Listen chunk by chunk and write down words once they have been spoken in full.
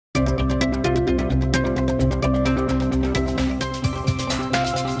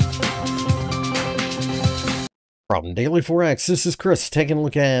From Daily Forex, this is Chris taking a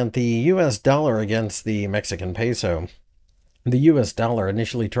look at the US dollar against the Mexican peso. The US dollar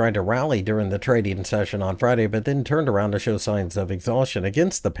initially tried to rally during the trading session on Friday, but then turned around to show signs of exhaustion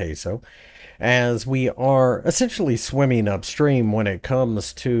against the peso, as we are essentially swimming upstream when it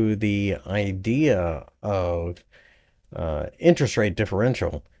comes to the idea of interest rate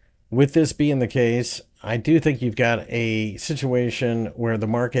differential. With this being the case, I do think you've got a situation where the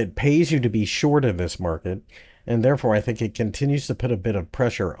market pays you to be short of this market, and therefore I think it continues to put a bit of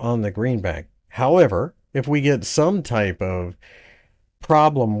pressure on the greenback. However, if we get some type of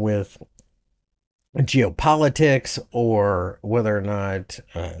problem with geopolitics or whether or not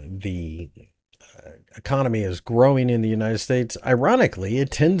the economy is growing in the United States, ironically, it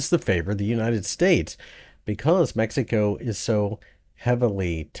tends to favor the United States because Mexico is so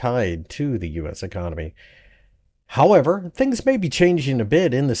heavily tied to the U.S. economy. However, things may be changing a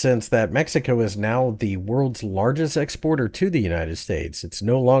bit in the sense that Mexico is now the world's largest exporter to the United States. It's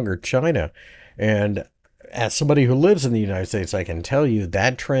no longer China. And as somebody who lives in the United States, I can tell you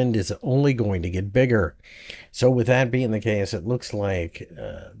that trend is only going to get bigger. So with that being the case, it looks like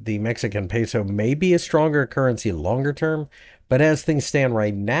the Mexican peso may be a stronger currency longer term. But as things stand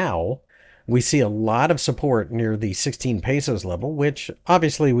right now, we see a lot of support near the 16 pesos level, which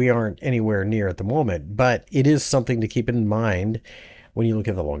obviously we aren't anywhere near at the moment, but it is something to keep in mind when you look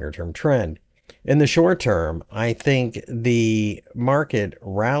at the longer term trend. In the short term, I think the market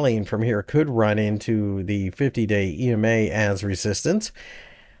rallying from here could run into the 50-day EMA as resistance,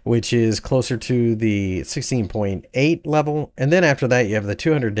 which is closer to the 16.8 level. And then after that, you have the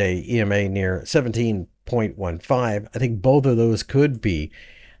 200-day EMA near 17.15. I think both of those could be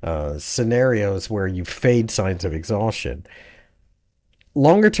scenarios where you fade signs of exhaustion.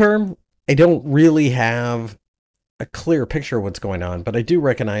 Longer term, I don't really have a clear picture of what's going on, but I do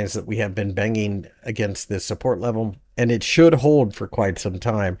recognize that we have been banging against this support level and it should hold for quite some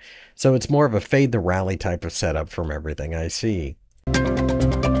time. So it's more of a fade the rally type of setup from everything I see.